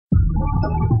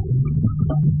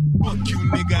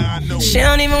She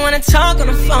don't even wanna talk on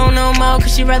the phone no more,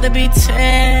 cause she rather be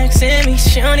texting me.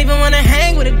 She don't even wanna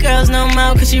hang with the girls no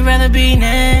more, cause she rather be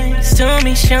next to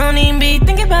me. She don't even be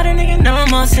thinking about a nigga no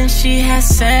more since she has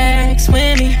sex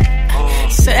with me.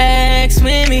 Sex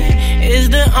with me is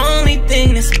the only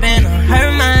thing that's been on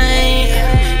her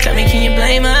mind. Tell me, can you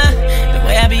blame her? The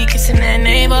way I be kissing that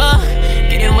neighbor,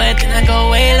 get it wet then I go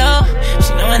way low.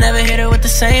 She know I never hit her with the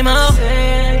same old.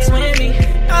 Sex with me,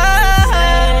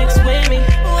 sex with me,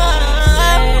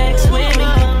 sex with me.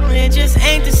 It just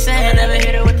ain't the same. I never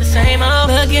hit her with the same old.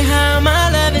 Look at how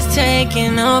my love is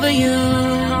taking over you.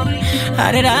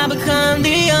 How did I become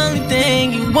the only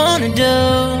thing you wanna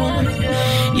do?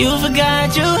 You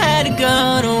forgot you had to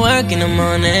go to work in the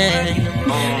morning.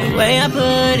 The way I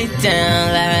put it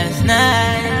down last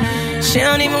night. She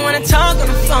don't even wanna talk on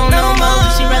the phone no more,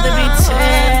 cause she rather be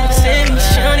texting me.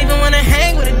 She don't even wanna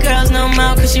hang with the girls no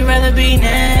more, cause she rather be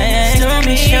next to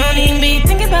me. She don't even be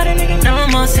thinking about a nigga no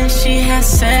more since she has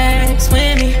sex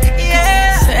with me.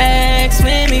 Sex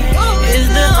with me is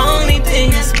the only thing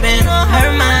that's been on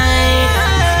her mind.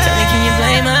 Tell me, can you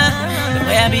blame her? The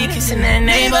way I be kissing that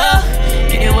neighbor,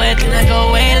 get it wet then I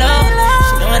go way low.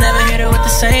 She know I never hit her with the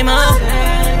same old.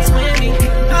 Sex with me,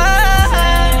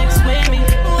 sex with me,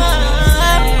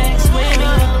 sex with me.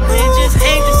 It just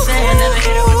ain't the same. I never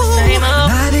hit her with the same old.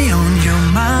 I be on your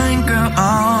mind, girl,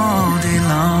 all day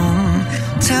long.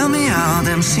 Tell me all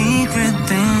them secret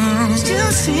things you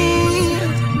see.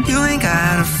 You ain't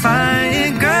gotta fight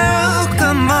it, girl,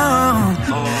 come on.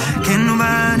 Can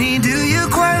nobody do you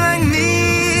quite like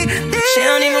me? She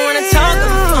don't even wanna talk on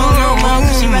the phone no more,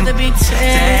 cause she rather be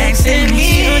texting me.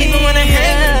 She don't even wanna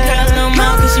hang